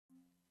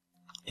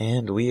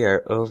And we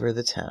are over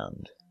the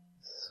town.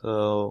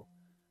 So,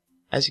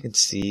 as you can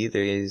see,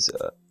 there is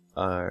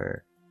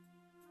our...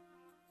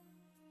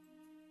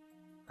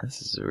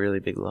 This is a really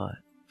big lot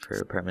for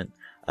an apartment.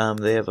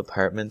 They have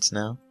apartments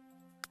now,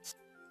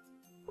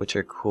 which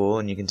are cool,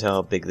 and you can tell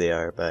how big they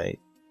are by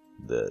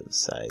the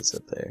size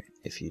up there,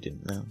 if you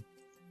didn't know.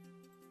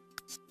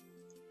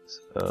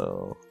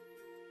 So...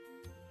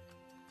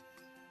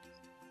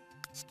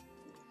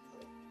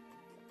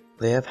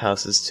 They have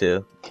houses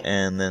too,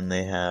 and then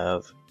they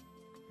have,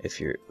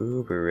 if you're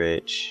uber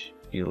rich,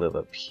 you live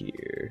up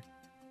here.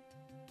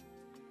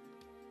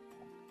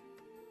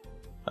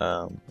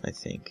 I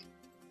think.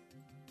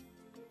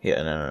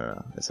 Yeah,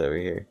 no, it's over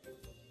here.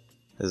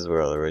 This is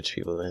where all the rich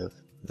people live.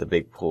 The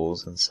big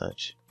pools and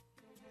such,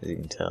 as you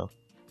can tell.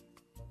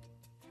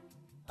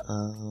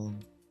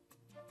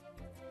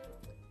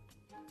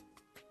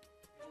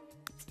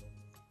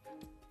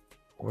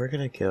 We're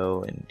gonna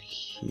go in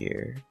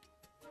here.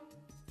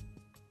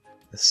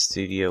 The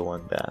studio,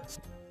 1 bath.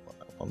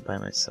 I'm by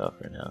myself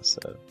right now, so...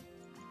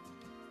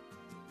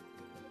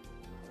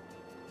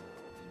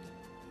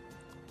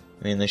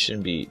 I mean, there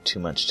shouldn't be too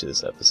much to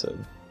this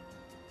episode.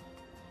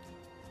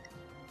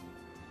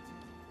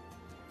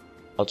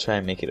 I'll try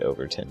and make it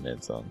over 10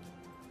 minutes long.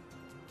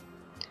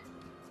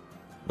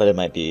 But it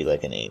might be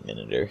like an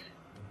 8-minute-er.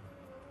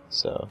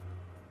 So...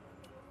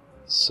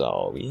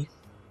 sorry.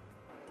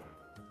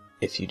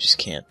 If you just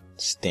can't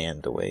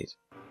stand to wait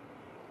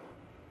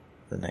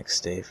the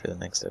next day for the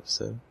next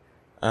episode.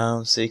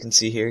 So you can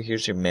see here,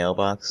 here's your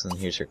mailbox, and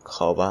here's your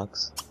call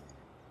box.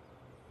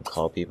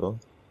 Call people.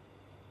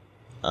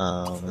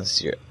 This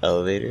is your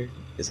elevator.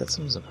 Is that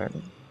someone's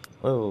apartment?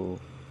 Whoa.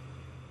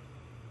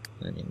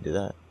 I didn't even do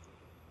that.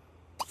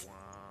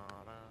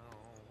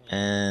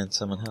 And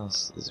someone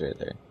else is right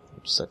there,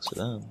 which sucks for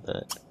them,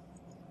 but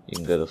you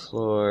can go to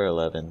floor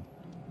 11,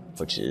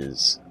 which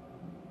is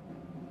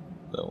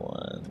the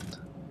one.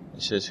 I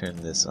should have turned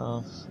this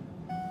off.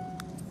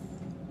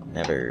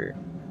 Never.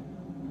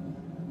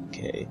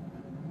 Okay.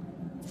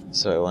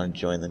 So I want to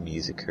join the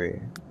music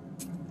career.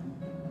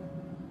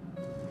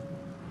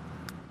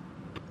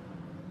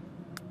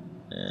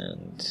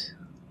 And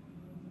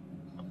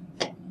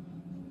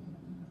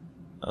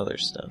other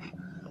stuff.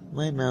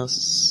 My mouse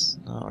is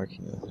not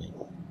working with me.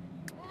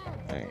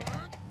 Alright.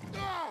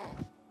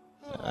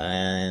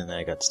 And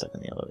I got stuck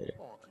in the elevator.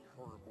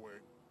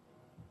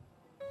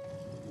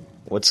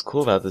 What's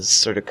cool about this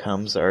sort of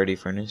comes already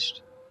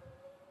furnished.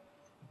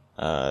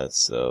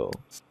 So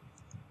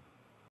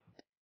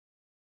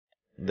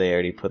they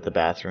already put the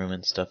bathroom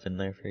and stuff in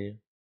there for you.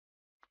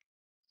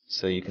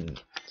 So you can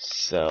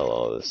sell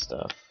all this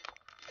stuff.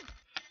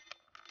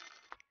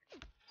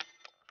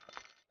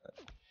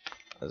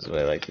 That's what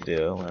I like to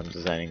do when I'm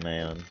designing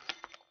my own.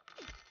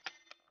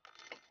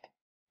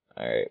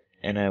 Alright,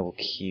 and I will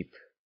keep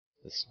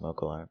the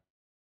smoke alarm.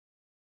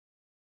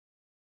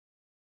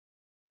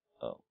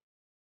 Oh.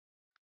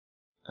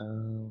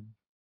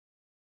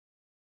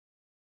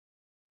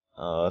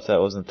 Oh, if that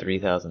wasn't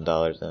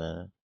 $3,000,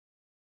 then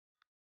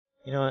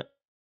you know what?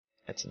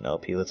 That's an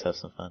LP, let's have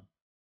some fun.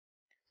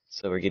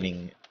 So we're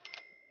getting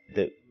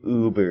the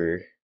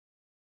Uber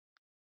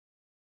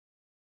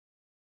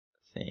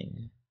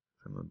thing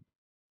from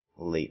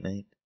a late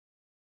night.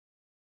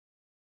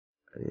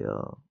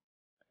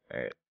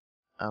 Alright,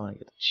 I want to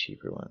get the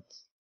cheaper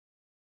ones.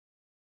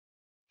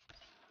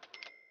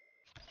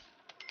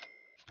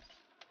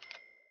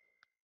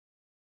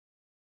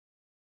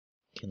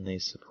 Can they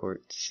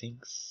support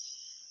sinks?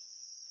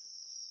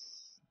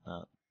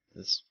 Not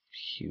this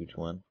huge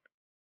one.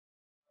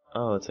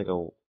 Oh, it's like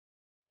a...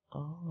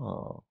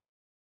 Oh.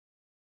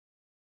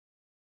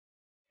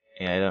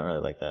 Yeah, I don't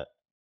really like that.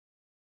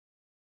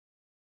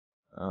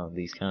 Oh,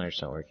 these counters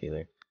don't work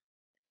either.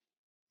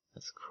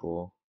 That's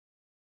cool.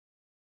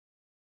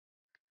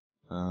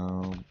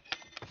 I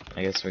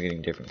guess we're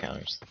getting different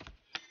counters.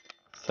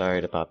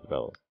 Sorry to pop your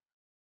bubble.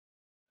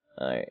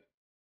 Alright.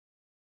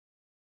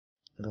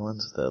 The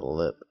ones with the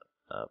lip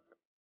up.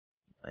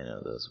 I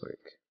know those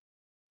work.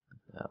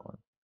 That one.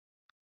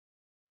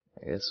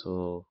 I guess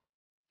we'll...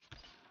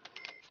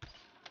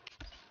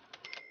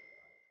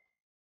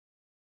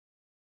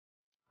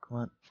 Come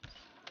on.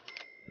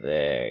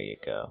 There you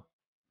go.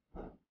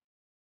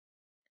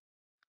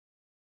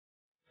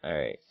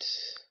 Alright.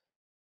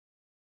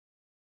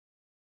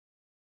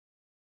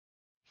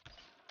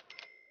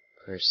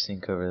 First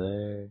sink over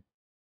there.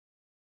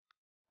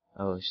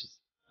 Oh, it's just...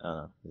 Oh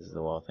no, this is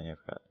the wall thing I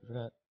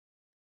forgot.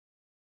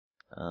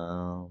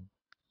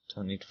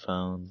 Don't need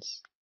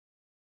phones.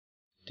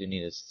 Do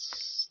need a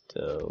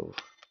stove.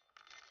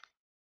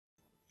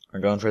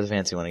 We're going for the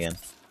fancy one again.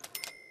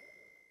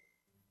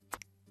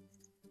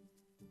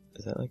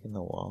 Is that like in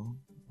the wall?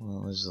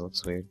 Well, it just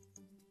looks weird.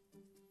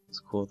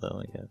 It's cool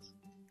though, I guess.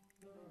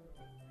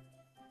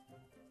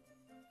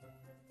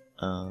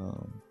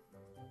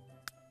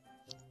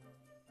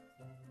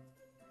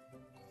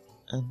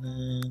 And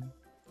then...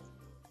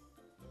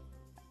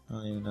 I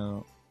don't even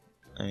know.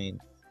 I mean,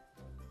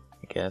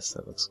 I guess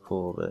that looks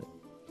cool, but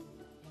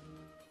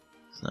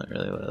it's not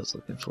really what I was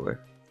looking for.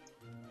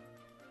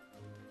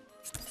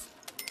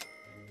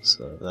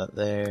 So that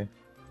there.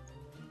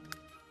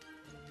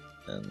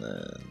 And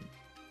then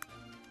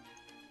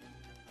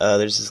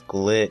there's this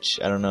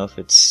glitch. I don't know if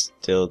it's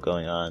still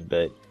going on,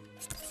 but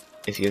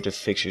if you have to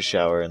fix your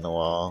shower in the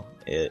wall,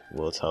 it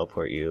will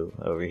teleport you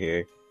over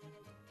here.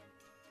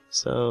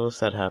 So if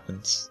that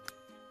happens,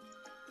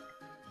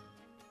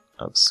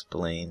 I'll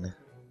explain.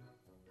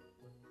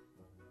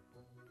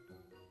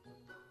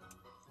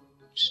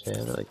 Should I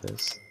have it like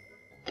this?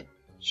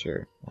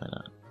 Sure, why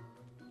not?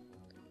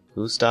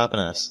 Who's stopping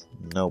us?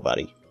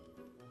 Nobody.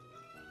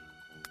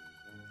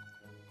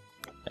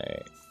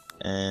 Alright,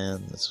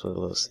 and let's put a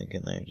little sink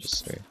in there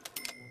just for...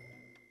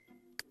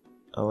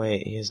 Oh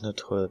wait, he has no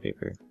toilet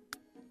paper.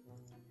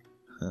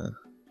 Huh.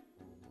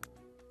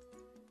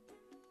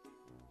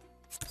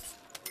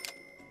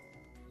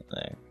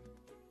 There.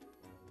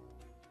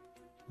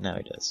 Now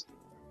he does.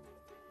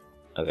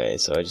 Okay,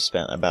 so I just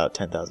spent about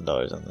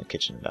 $10,000 on the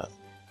kitchen and bath.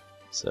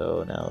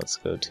 So now let's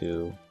go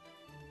to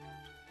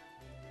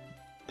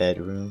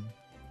bedroom.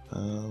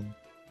 I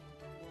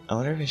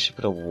wonder if I should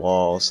put a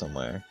wall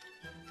somewhere.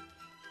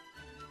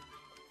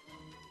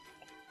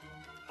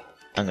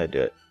 I'm gonna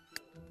do it.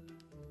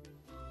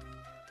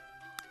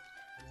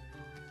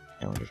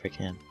 I wonder if I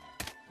can.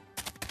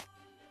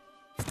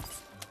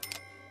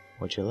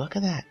 Would you look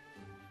at that?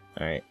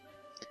 Alright.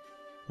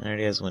 It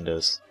already has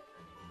windows.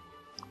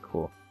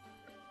 Cool.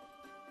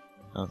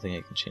 I don't think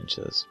I can change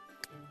those.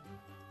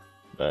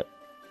 But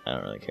I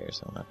don't really care,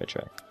 so I'm not gonna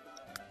try.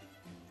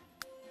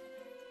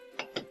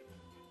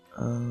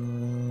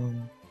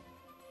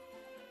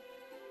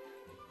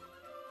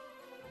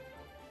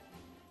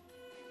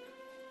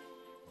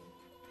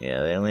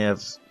 Yeah, they only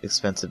have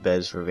expensive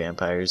beds for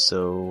vampires,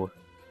 so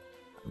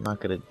I'm not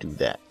gonna do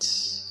that.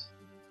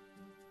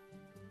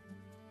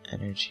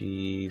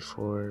 Energy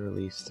 4,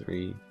 relief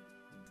 3.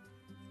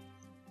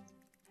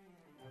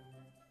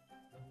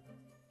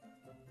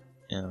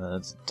 And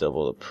that's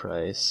double the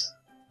price.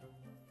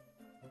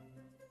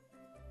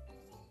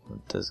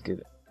 It does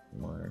get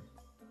more.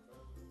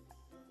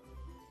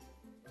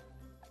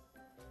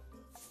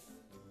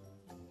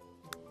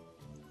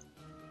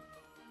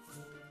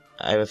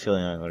 I have a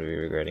feeling I'm going to be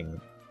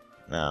regretting.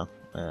 No,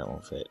 that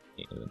won't fit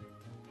even.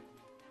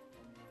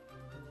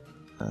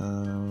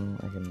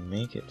 I can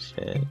make it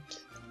fit.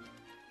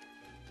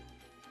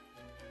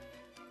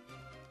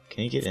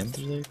 Can you get in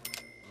through there?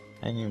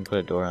 I didn't even put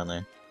a door on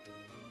there.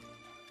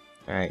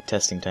 Alright,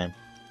 testing time.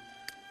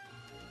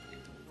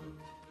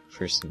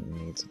 First it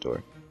needs a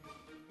door.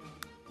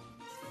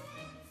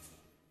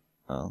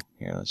 Oh,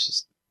 here, let's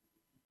just...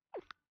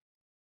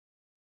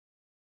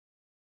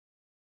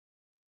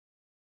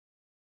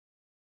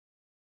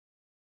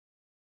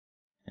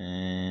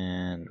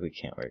 And we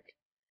can't work.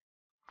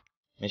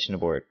 Mission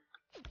abort.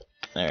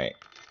 Alright.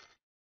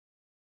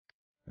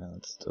 Now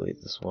let's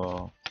delete this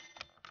wall.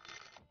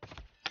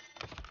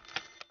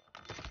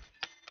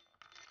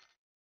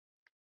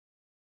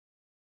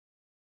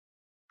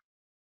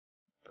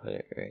 Put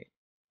it right.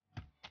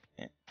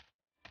 Yeah.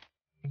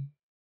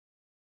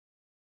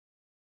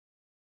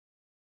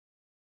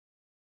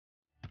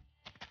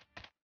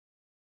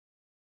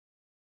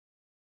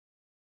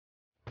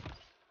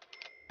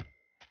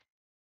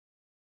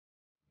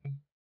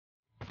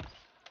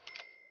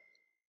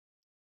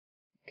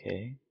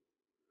 Okay.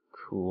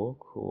 Cool,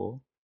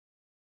 cool.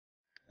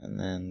 And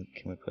then,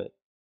 can we put...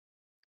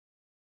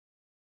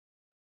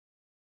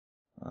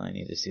 Oh, I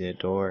need to see the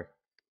door.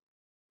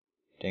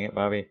 Dang it,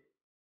 Bobby.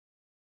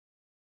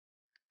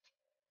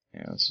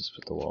 Here, let's just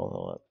put the wall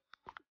all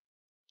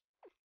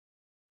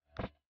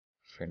up.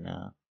 For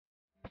now.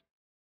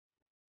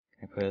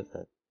 Can I put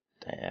that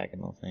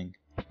diagonal thing?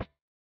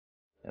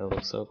 It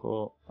looks so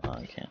cool. Oh,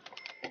 I can't.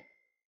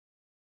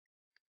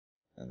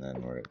 And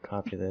then we're gonna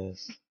copy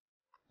this.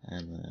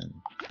 And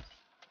then...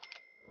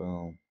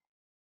 Boom.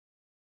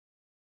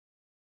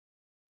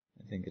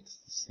 I think it's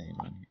the same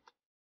on here.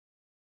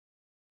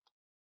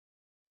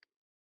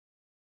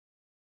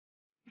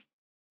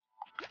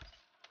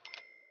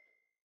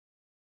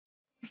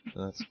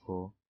 So that's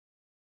cool.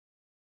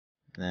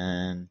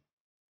 Then...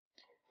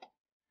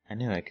 I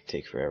knew I could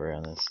take forever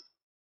on this.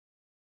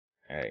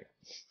 Alright.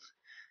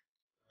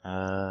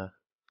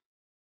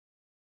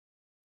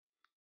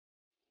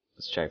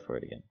 Let's try for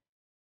it again.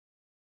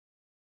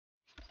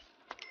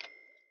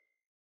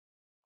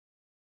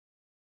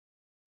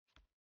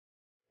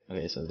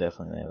 Okay, so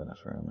definitely they have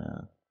enough room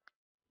now.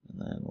 And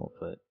then we'll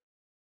put...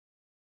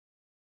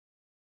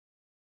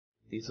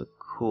 These look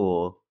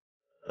cool,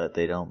 but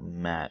they don't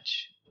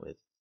match with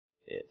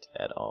it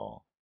at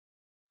all.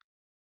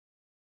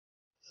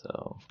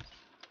 So,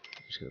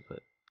 I'm just gonna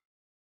put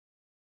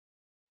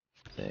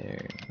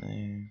there and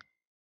there.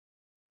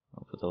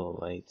 I'll put the little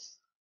lights.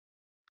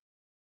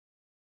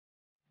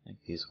 I think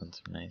these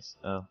ones are nice.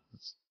 Oh,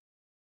 it's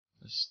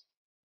just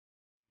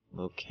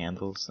little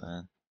candles.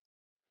 I'm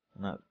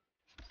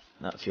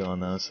not feeling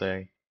those,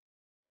 sorry.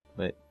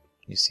 But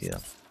you see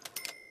them.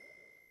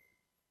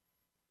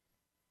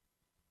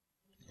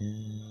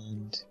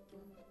 And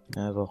I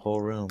have a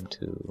whole room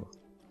to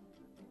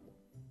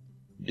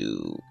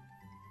do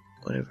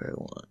whatever I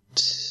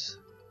want.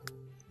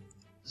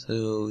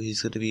 So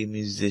he's gonna be a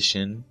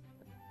musician.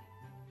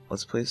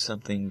 Let's play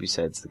something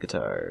besides the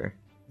guitar.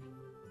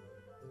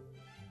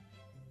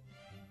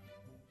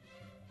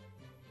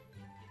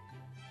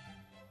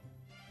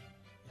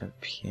 A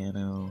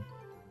piano.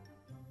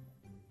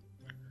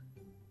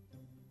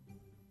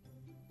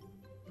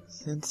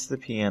 Since the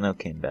piano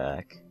came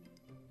back,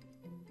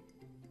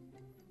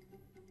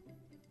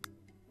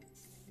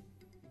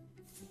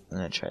 I'm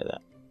gonna try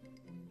that.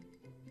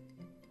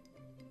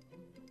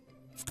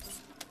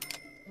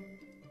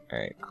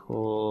 Alright,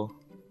 cool.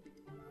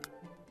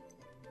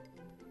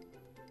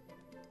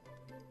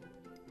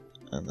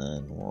 And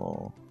then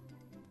we'll,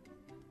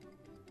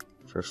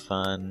 for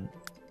fun,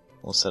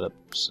 we'll set up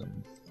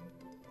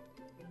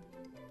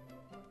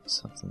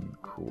something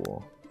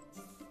cool.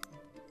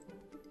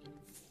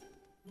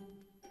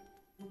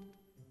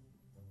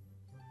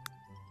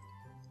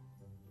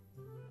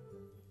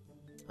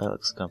 That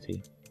looks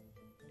comfy.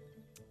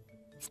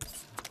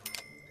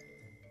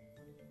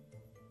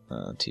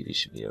 TV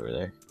should be over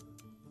there.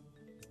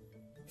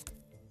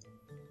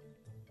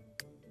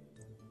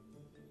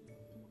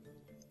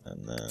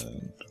 And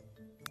then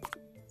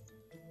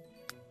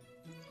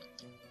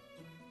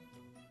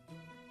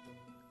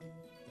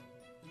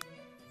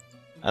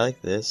I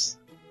like this.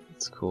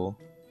 It's cool.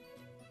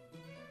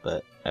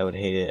 But I would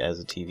hate it as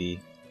a TV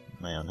in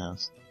my own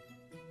house.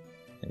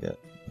 I got an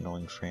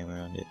annoying frame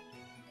around it.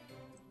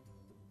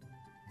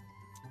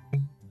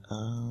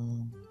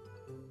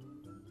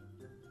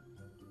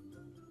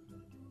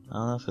 I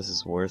don't know if this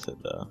is worth it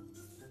though.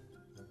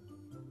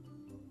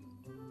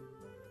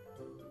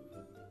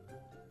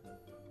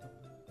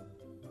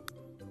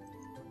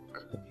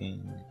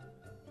 Cooking.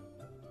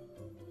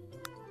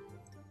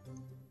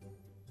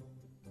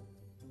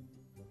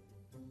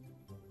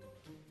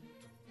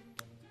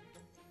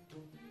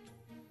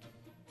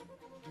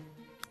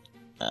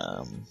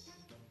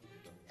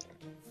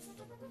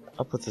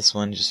 I'll put this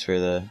one just for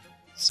the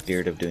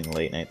spirit of doing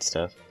late night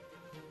stuff.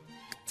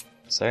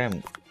 Sorry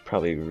I'm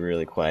probably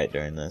really quiet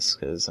during this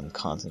because I'm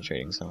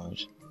concentrating so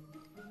much.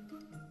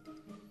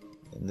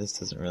 And this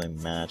doesn't really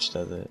match,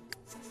 does it?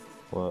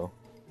 Whoa.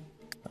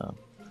 Oh.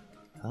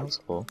 That was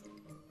cool.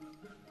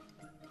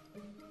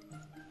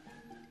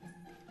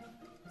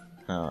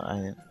 No, I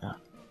didn't. Oh.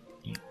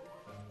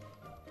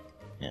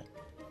 Yeah.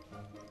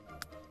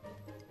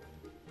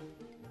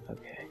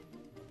 Okay.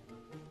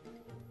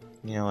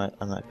 You know what?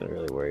 I'm not gonna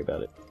really worry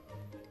about it.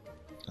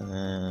 And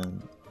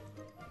then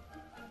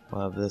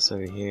we'll have this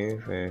over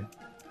here for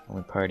when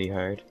we party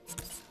hard.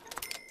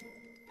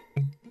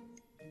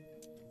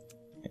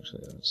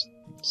 Actually,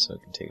 so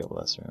it can take up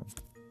less room.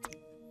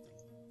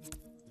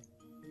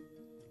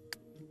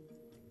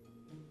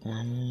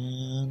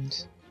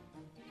 And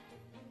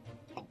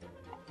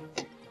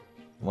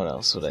what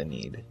else would I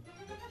need?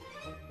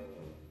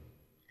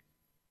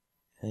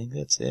 I think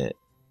that's it.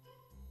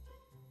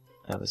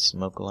 I have a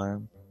smoke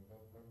alarm.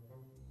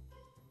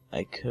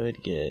 I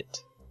could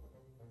get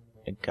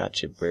a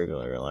gotcha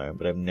burglar alarm,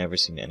 but I've never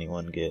seen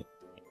anyone get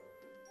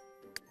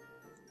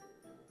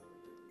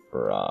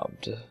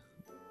robbed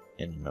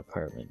in an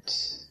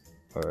apartment.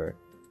 Or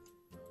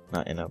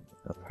not in an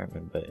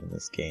apartment, but in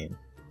this game.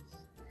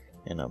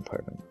 In an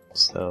apartment.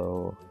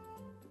 So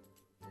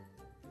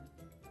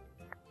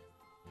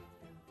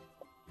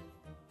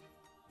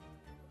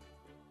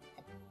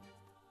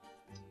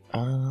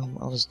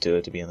I'll just do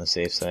it to be on the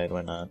safe side.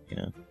 Why not, you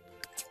know?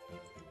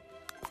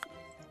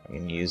 I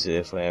can use it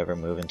if I ever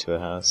move into a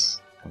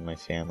house when my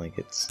family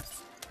gets,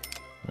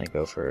 when I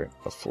go for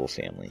a full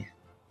family.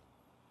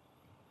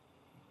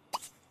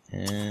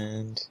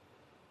 And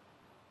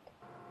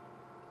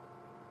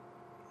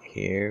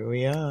here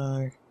we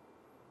are.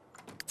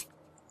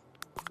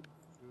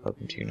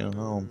 Welcome to your new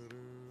home,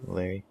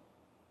 Larry.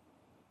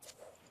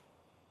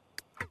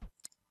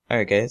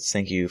 Alright guys,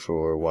 thank you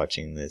for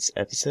watching this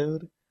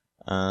episode.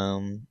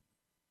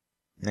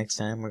 Next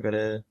time we're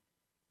gonna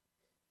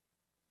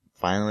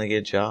finally get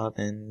a job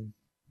and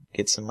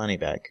get some money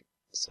back.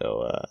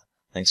 So,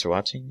 thanks for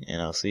watching, and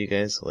I'll see you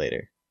guys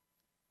later.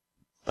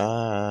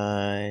 Bye!